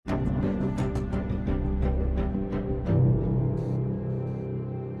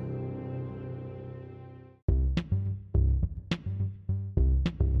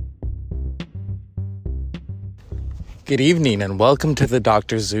Good evening and welcome to the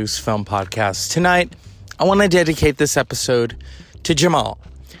Dr. Zeus Film Podcast. Tonight, I want to dedicate this episode to Jamal.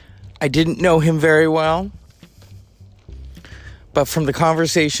 I didn't know him very well, but from the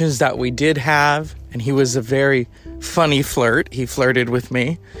conversations that we did have, and he was a very funny flirt. He flirted with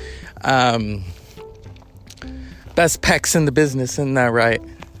me. Best pecs in the business, isn't that right?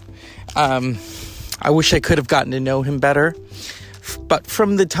 I wish I could have gotten to know him better, but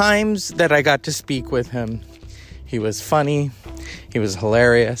from the times that I got to speak with him, he was funny, he was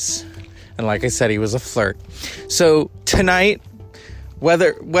hilarious, and like I said, he was a flirt. So tonight,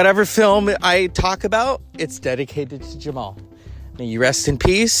 whatever film I talk about, it's dedicated to Jamal. May you rest in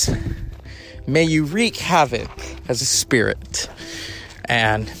peace. May you wreak havoc as a spirit.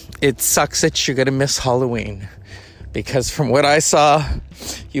 And it sucks that you're going to miss Halloween, because from what I saw,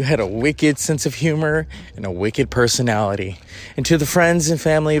 you had a wicked sense of humor and a wicked personality. And to the friends and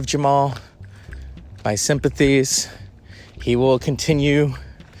family of Jamal, my sympathies. He will continue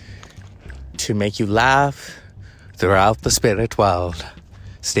to make you laugh throughout the spirit world.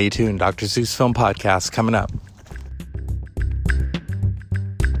 Stay tuned. Dr. Zeus Film Podcast coming up.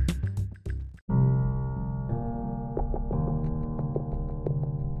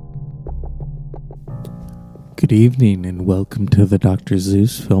 Good evening and welcome to the Dr.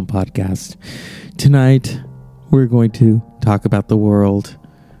 Zeus Film Podcast. Tonight, we're going to talk about the world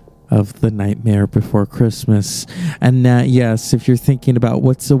of The Nightmare Before Christmas. And yes, if you're thinking about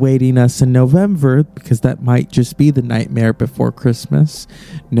what's awaiting us in November, because that might just be The Nightmare Before Christmas.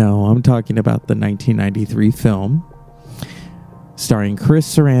 No, I'm talking about the 1993 film starring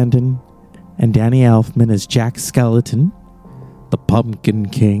Chris Sarandon and Danny Elfman as Jack Skellington, the Pumpkin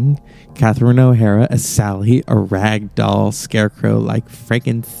King, Catherine O'Hara as Sally, a ragdoll scarecrow like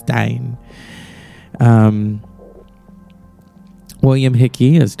Frankenstein. William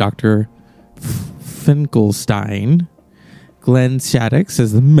Hickey as Dr. Finkelstein, Glenn Shaddix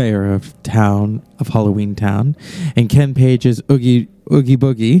as the mayor of Halloween Town, and Ken Page as Oogie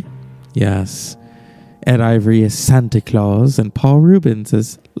Boogie. Yes. Ed Ivory as Santa Claus, and Paul Rubens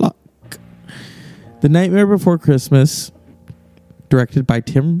as Luck. The Nightmare Before Christmas, directed by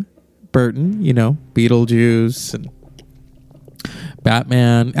Tim Burton, Beetlejuice and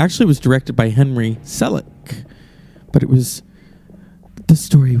Batman. Actually, was directed by Henry Selick, but the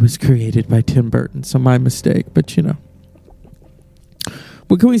story was created by Tim Burton, so my mistake, but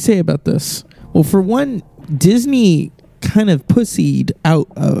What can we say about this? Well, for one, Disney kind of pussied out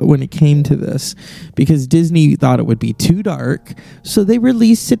when it came to this, because Disney thought it would be too dark, so they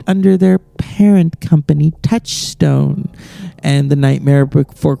released it under their parent company, Touchstone, and The Nightmare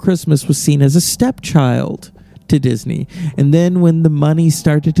Before Christmas was seen as a stepchild to Disney. And then when the money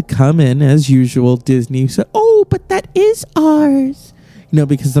started to come in, as usual, Disney said, "Oh, but that is ours."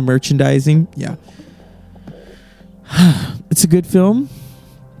 Because the merchandising, yeah. It's a good film,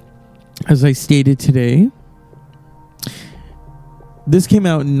 as I stated today. This came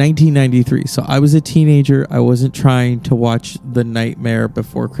out in 1993, so I was a teenager. I wasn't trying to watch The Nightmare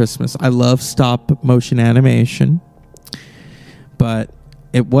Before Christmas. I love stop motion animation, but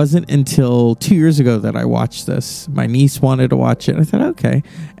it wasn't until 2 years ago that I watched this. My niece wanted to watch it. I thought, okay.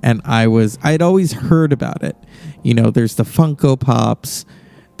 And I'd always heard about it. There's the Funko Pops,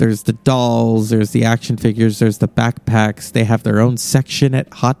 there's the dolls, there's the action figures, there's the backpacks. They have their own section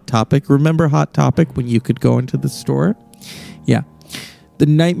at Hot Topic. Remember Hot Topic when you could go into the store? Yeah. The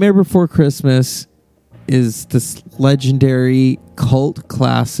Nightmare Before Christmas is this legendary cult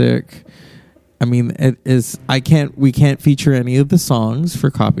classic. I mean, it is. We can't feature any of the songs for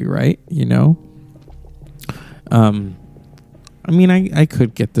copyright. I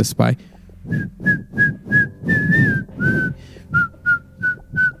could get this by.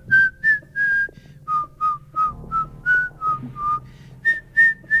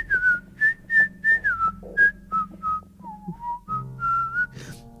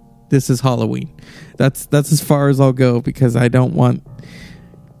 This is Halloween. That's as far as I'll go, because I don't want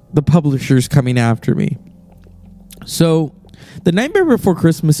the publishers coming after me. So, The Nightmare Before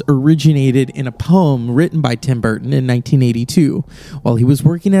Christmas originated in a poem written by Tim Burton in 1982 while he was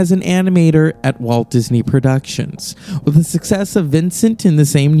working as an animator at Walt Disney Productions. With the success of Vincent in the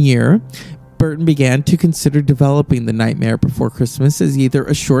same year, Burton began to consider developing The Nightmare Before Christmas as either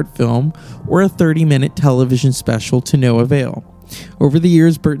a short film or a 30-minute television special, to no avail. Over the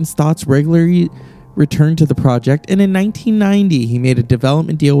years, Burton's thoughts regularly returned to the project, and in 1990, he made a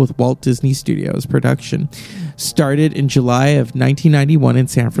development deal with Walt Disney Studios. Production started in July of 1991 in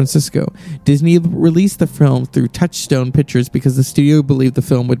San Francisco. Disney released the film through Touchstone Pictures because the studio believed the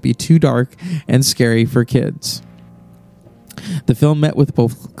film would be too dark and scary for kids. The film met with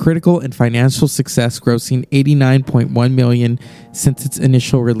both critical and financial success, grossing $89.1 million since its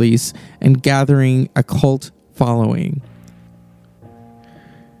initial release and gathering a cult following.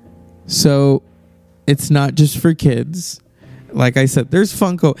 So it's not just for kids. Like I said, there's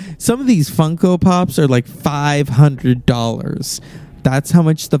Funko. Some of these Funko Pops are like $500. That's how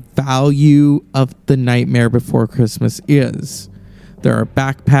much the value of The Nightmare Before Christmas is. There are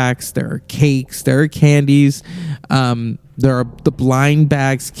backpacks, there are cakes, there are candies. There are the blind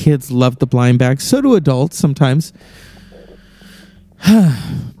bags. Kids love the blind bags. So do adults sometimes.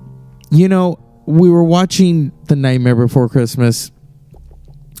 You know, we were watching The Nightmare Before Christmas.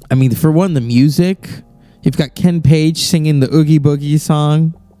 I mean, for one, the music. You've got Ken Page singing the Oogie Boogie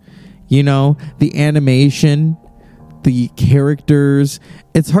song. You know, the animation, the characters.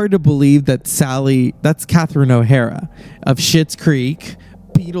 It's hard to believe that that's Catherine O'Hara of Schitt's Creek,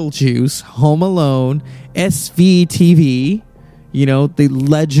 Beetlejuice, Home Alone, SVTV. You know, the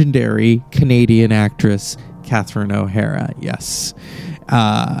legendary Canadian actress, Catherine O'Hara. Yes.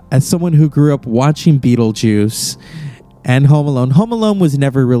 As someone who grew up watching Beetlejuice and Home Alone was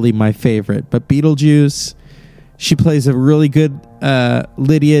never really my favorite, but Beetlejuice, she plays a really good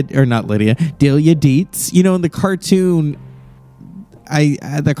Delia Dietz. You know, in the cartoon,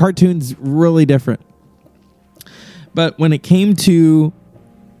 the cartoon's really different. But when it came to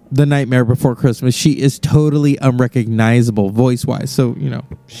The Nightmare Before Christmas, she is totally unrecognizable voice-wise. So, you know,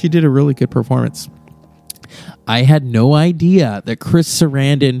 she did a really good performance. I had no idea that Chris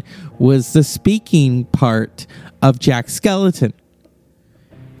Sarandon was the speaking part of Jack Skellington.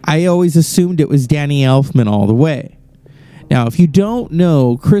 I always assumed it was Danny Elfman all the way. Now, if you don't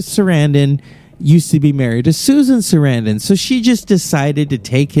know, Chris Sarandon used to be married to Susan Sarandon, so she just decided to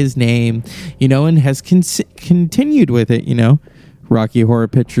take his name, you know, and has continued with it, you know. Rocky Horror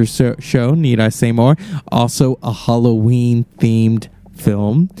Picture Show, need I say more? Also a Halloween-themed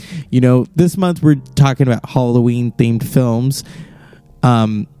film. You know, this month we're talking about Halloween-themed films.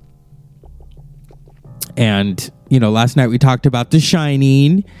 And, you know, last night we talked about The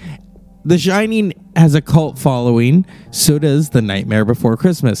Shining. The Shining has a cult following. So does The Nightmare Before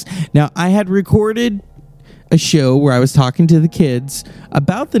Christmas. Now, I had recorded a show where I was talking to the kids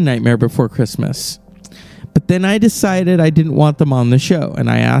about The Nightmare Before Christmas. But then I decided I didn't want them on the show. And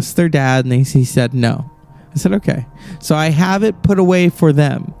I asked their dad, and he said no. I said, okay. So I have it put away for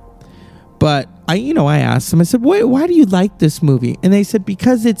them. But I asked them, I said, why do you like this movie? And they said,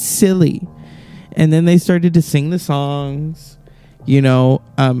 because it's silly. And then they started to sing the songs. You know,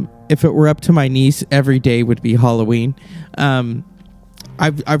 if it were up to my niece, every day would be Halloween.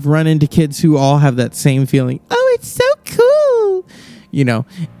 I've run into kids who all have that same feeling. Oh, it's so cool. You know,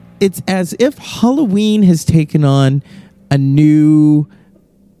 it's as if Halloween has taken on a new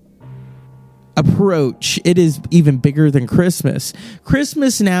approach. It is even bigger than Christmas.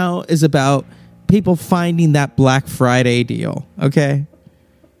 Christmas now is about people finding that Black Friday deal. Okay.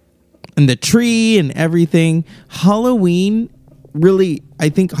 And the tree and everything. Halloween, really, I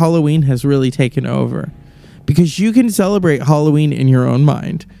think Halloween has really taken over. Because you can celebrate Halloween in your own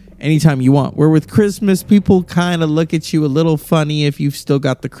mind anytime you want. Where with Christmas, people kind of look at you a little funny if you've still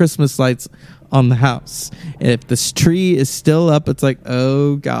got the Christmas lights on the house. If this tree is still up, it's like,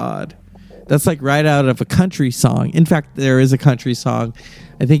 oh, God. That's like right out of a country song. In fact, there is a country song.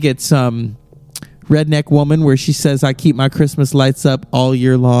 I think it's Redneck Woman, where she says, I keep my Christmas lights up all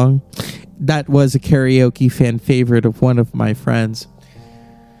year long. That was a karaoke fan favorite of one of my friends.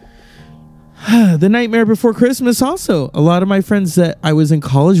 The Nightmare Before Christmas also. A lot of my friends that I was in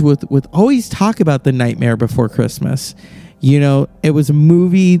college with would always talk about The Nightmare Before Christmas. You know, it was a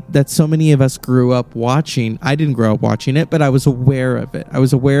movie that so many of us grew up watching. I didn't grow up watching it, but I was aware of it. I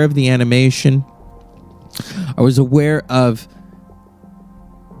was aware of the animation. I was aware of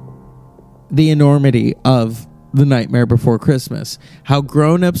the enormity of The Nightmare Before Christmas. How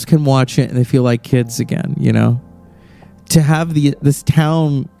grown-ups can watch it and they feel like kids again, you know? To have this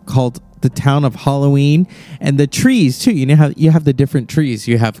town called the Town of Halloween, and the trees too. You know how you have the different trees.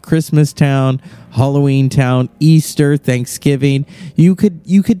 You have Christmas Town, Halloween Town, Easter, Thanksgiving. You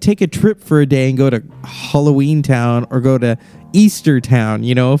could take a trip for a day and go to Halloween Town or go to Easter Town.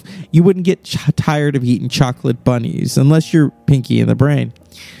 You know, you wouldn't get tired of eating chocolate bunnies unless you're Pinky in the Brain.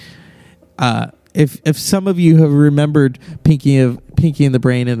 If some of you have remembered Pinky in the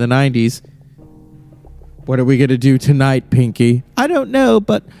Brain in the 90s, what are we going to do tonight, Pinky? I don't know,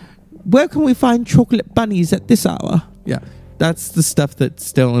 but where can we find chocolate bunnies at this hour? Yeah, that's the stuff that's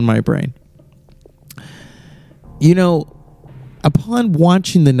still in my brain. You know, upon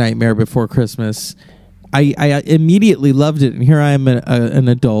watching The Nightmare Before Christmas, I immediately loved it. And here I am an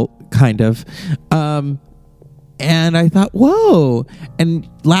adult, kind of. And And I thought, whoa. And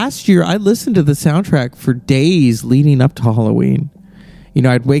last year, I listened to the soundtrack for days leading up to Halloween. You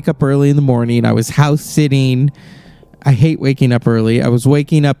know, I'd wake up early in the morning. I was house sitting. I hate waking up early. I was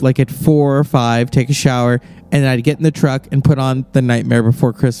waking up like at 4 or 5, take a shower, and I'd get in the truck and put on the Nightmare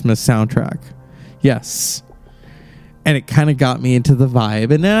Before Christmas soundtrack. Yes. And it kind of got me into the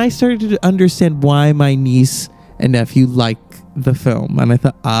vibe. And then I started to understand why my niece and nephew like the film. And I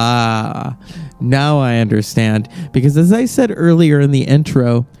thought, now I understand. Because as I said earlier in the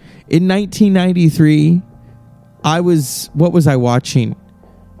intro, in 1993, what was I watching?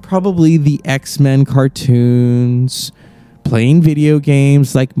 Probably the X-Men cartoons, playing video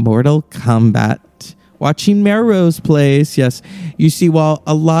games like Mortal Kombat, watching Melrose Place. Yes, you see, while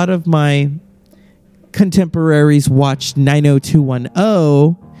a lot of my contemporaries watched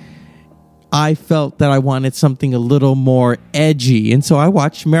 90210, I felt that I wanted something a little more edgy, and so I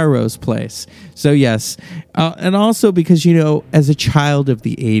watched Melrose Place. So yes, and also because, you know, as a child of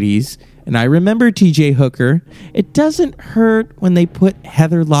the 80s, and I remember T.J. Hooker, it doesn't hurt when they put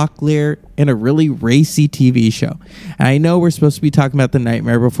Heather Locklear in a really racy TV show. And I know we're supposed to be talking about The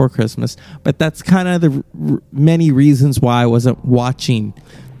Nightmare Before Christmas, but that's kind of the many reasons why I wasn't watching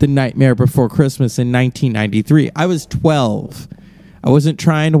The Nightmare Before Christmas in 1993. I was 12. I wasn't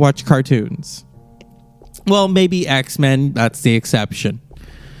trying to watch cartoons. Well, maybe X-Men, that's the exception.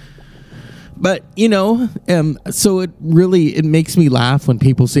 But, you know, so it makes me laugh when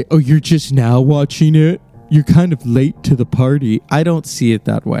people say, oh, you're just now watching it? You're kind of late to the party. I don't see it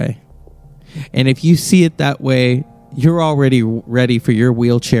that way. And if you see it that way, you're already ready for your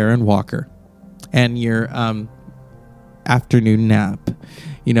wheelchair and walker and your afternoon nap.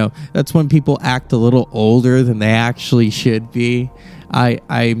 You know, that's when people act a little older than they actually should be.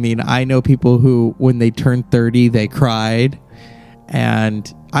 I mean, I know people who, when they turned 30, they cried. And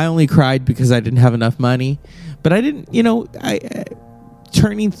I only cried because I didn't have enough money. But I didn't, you know,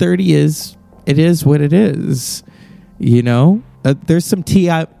 turning 30 is what it is. You know, there's some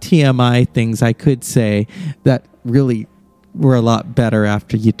TMI things I could say that really were a lot better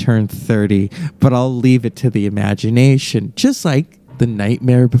after you turn 30. But I'll leave it to the imagination, just like The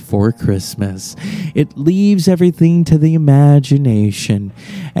Nightmare Before Christmas. It leaves everything to the imagination.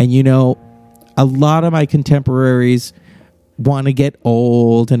 And, you know, a lot of my contemporaries want to get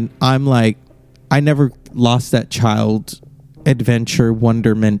old, and I'm like, I never lost that child adventure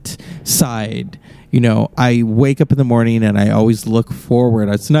wonderment side. You know, I wake up in the morning and I always look forward.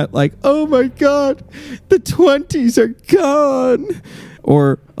 It's not like, oh my God, the 20s are gone.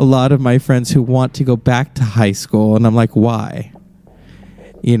 Or a lot of my friends who want to go back to high school, and I'm like, why?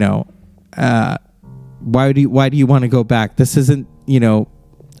 You know, why do you want to go back? This isn't, you know,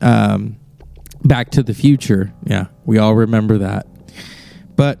 Back to the Future. Yeah, we all remember that.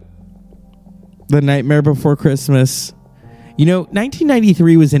 But The Nightmare Before Christmas, you know,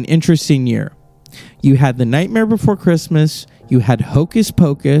 1993 was an interesting year. You had The Nightmare Before Christmas. You had Hocus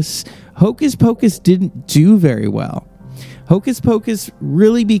Pocus. Hocus Pocus didn't do very well. Hocus Pocus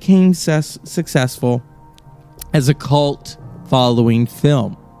really became successful as a cult following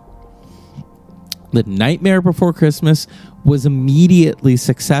film. The Nightmare Before Christmas was immediately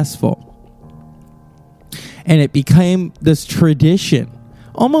successful. And it became this tradition,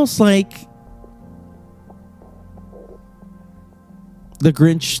 almost like The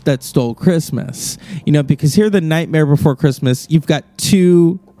Grinch That Stole Christmas. You know, because here, The Nightmare Before Christmas, you've got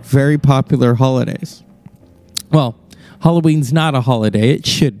two very popular holidays. Well, Halloween's not a holiday. It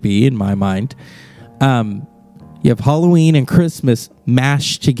should be, in my mind. You have Halloween and Christmas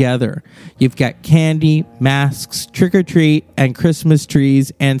mashed together. You've got candy, masks, trick-or-treat, and Christmas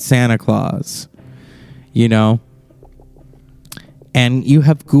trees, and Santa Claus. You know, and you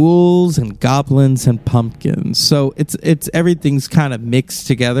have ghouls and goblins and pumpkins. So it's everything's kind of mixed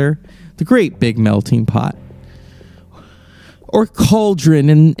together. The great big melting pot, or cauldron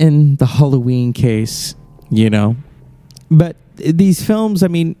in the Halloween case, you know. But these films, I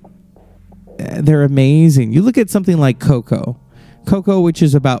mean, they're amazing. You look at something like Coco, which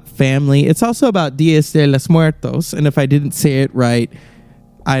is about family. It's also about Dias de los Muertos. And if I didn't say it right,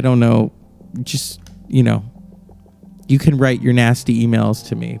 I don't know. Just, you know, you can write your nasty emails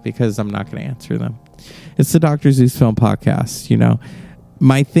to me because I'm not going to answer them. It's the Dr. Zeus Film Podcast, you know.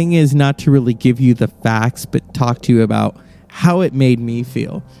 My thing is not to really give you the facts, but talk to you about how it made me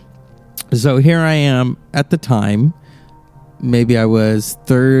feel. So here I am at the time. Maybe I was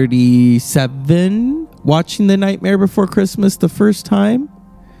 37 watching The Nightmare Before Christmas the first time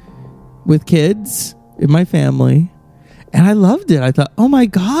with kids in my family. And I loved it. I thought, oh my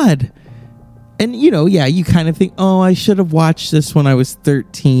God. And, yeah, you kind of think, oh, I should have watched this when I was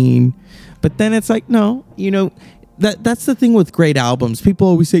 13. But then it's like, no, that's the thing with great albums. People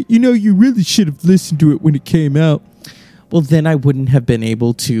always say, you really should have listened to it when it came out. Well, then I wouldn't have been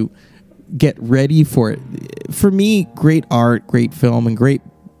able to get ready for it. For me, great art, great film, and great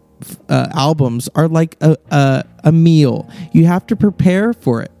albums are like a meal. You have to prepare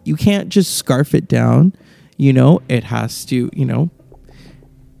for it. You can't just scarf it down. It has to,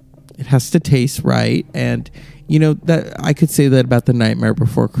 it has to taste right. And, that I could say that about The Nightmare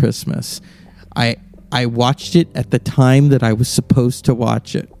Before Christmas. I watched it at the time that I was supposed to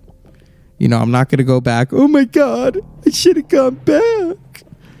watch it. I'm not going to go back. Oh my God, I should have gone back.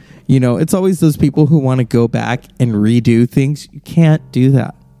 It's always those people who want to go back and redo things. You can't do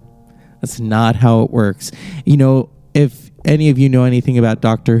that. That's not how it works. If any of you know anything about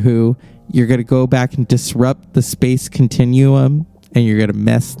Doctor Who, you're going to go back and disrupt the space continuum and you're going to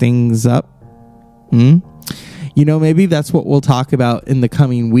mess things up. Maybe that's what we'll talk about in the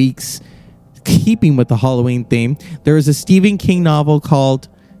coming weeks. Keeping with the Halloween theme, there is a Stephen King novel called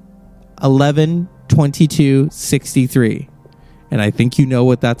 11/22/63. And I think you know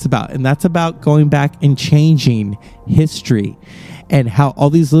what that's about. And that's about going back and changing history and how all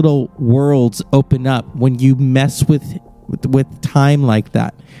these little worlds open up when you mess with time like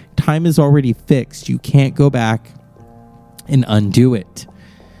that. Time is already fixed. You can't go back and undo it.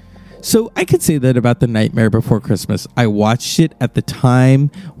 So I could say that about The Nightmare Before Christmas. I watched it at the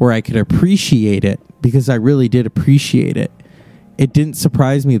time where I could appreciate it because I really did appreciate it. It didn't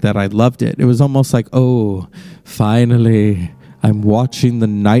surprise me that I loved it. It was almost like, oh, finally, I'm watching The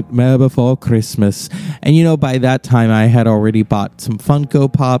Nightmare Before Christmas. And, by that time, I had already bought some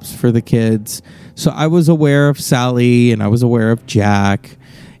Funko Pops for the kids. So I was aware of Sally and I was aware of Jack.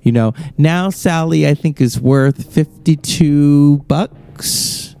 Now Sally, I think, is worth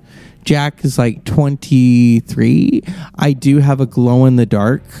 $52. Jack is like 23. I do have a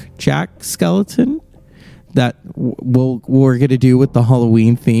glow-in-the-dark Jack skeleton that we're going to do with the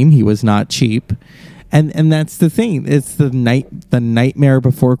Halloween theme. He was not cheap. And that's the thing. It's the Nightmare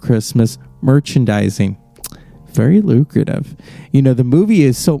Before Christmas merchandising. Very lucrative. The movie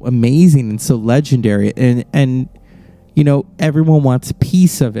is so amazing and so legendary. And everyone wants a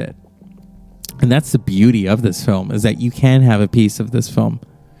piece of it. And that's the beauty of this film, is that you can have a piece of this film.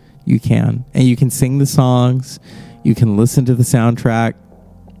 You can. And you can sing the songs. You can listen to the soundtrack.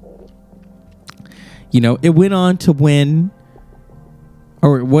 It went on to win...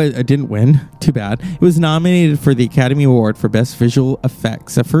 it didn't win. Too bad. It was nominated for the Academy Award for Best Visual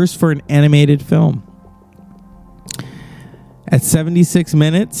Effects, a first for an animated film. At 76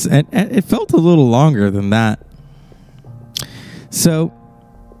 minutes, and it felt a little longer than that. So,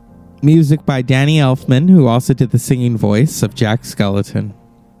 music by Danny Elfman, who also did the singing voice of Jack Skeleton.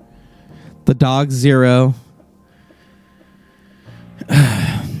 The Dog Zero.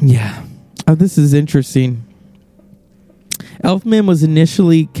 Yeah. Oh, this is interesting. Elfman was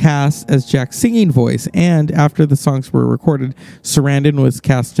initially cast as Jack's singing voice, and after the songs were recorded, Sarandon was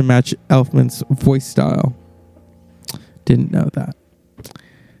cast to match Elfman's voice style. Didn't know that.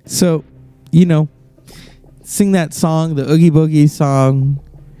 So, sing that song, the Oogie Boogie song.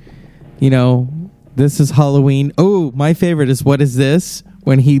 This is Halloween. Oh, my favorite is What Is This?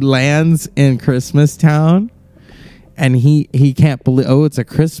 When he lands in Christmas Town, and he can't believe, oh, it's a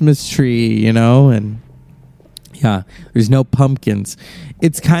Christmas tree, and... yeah, there's no pumpkins.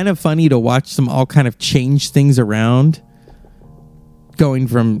 It's kind of funny to watch them all kind of change things around, going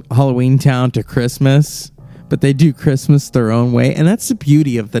from Halloween Town to Christmas, but they do Christmas their own way, and that's the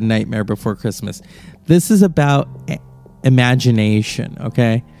beauty of The Nightmare Before Christmas. This is about imagination,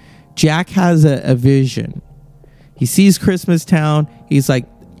 okay? Jack has a vision. He sees Christmas Town. He's like,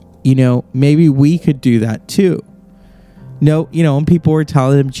 maybe we could do that too. No, and people were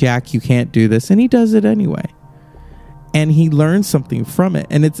telling him, Jack, you can't do this, and he does it anyway. And he learns something from it.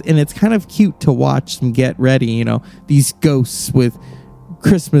 And it's kind of cute to watch them get ready, these ghosts with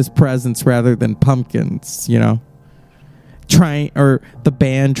Christmas presents rather than pumpkins, or the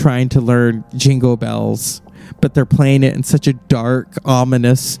band trying to learn Jingle Bells, but they're playing it in such a dark,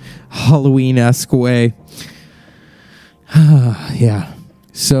 ominous, Halloween-esque way. Yeah.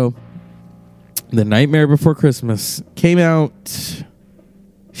 So, The Nightmare Before Christmas came out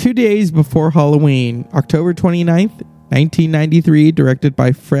 2 days before Halloween, October 29th, 1993, directed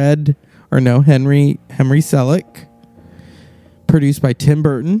by Henry Selick, produced by Tim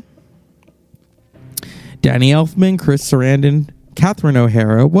Burton, Danny Elfman, Chris Sarandon, Catherine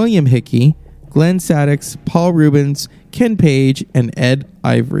O'Hara, William Hickey, Glenn Sadix, Paul Reubens, Ken Page, and Ed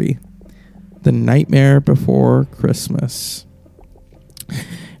Ivory. The Nightmare Before Christmas.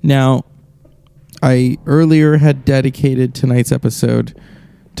 Now, I earlier had dedicated tonight's episode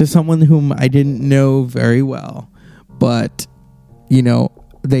to someone whom I didn't know very well, but, you know,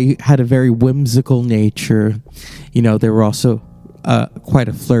 they had a very whimsical nature. You know, they were also quite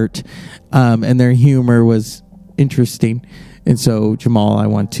a flirt, and their humor was interesting. And so, Jamal, I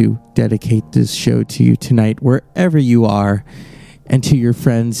want to dedicate this show to you tonight, wherever you are, and to your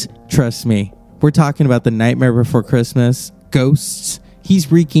friends. Trust me, we're talking about The Nightmare Before Christmas, ghosts.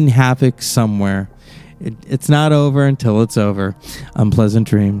 He's wreaking havoc somewhere. It's not over until it's over. Unpleasant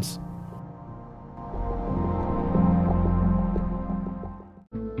dreams.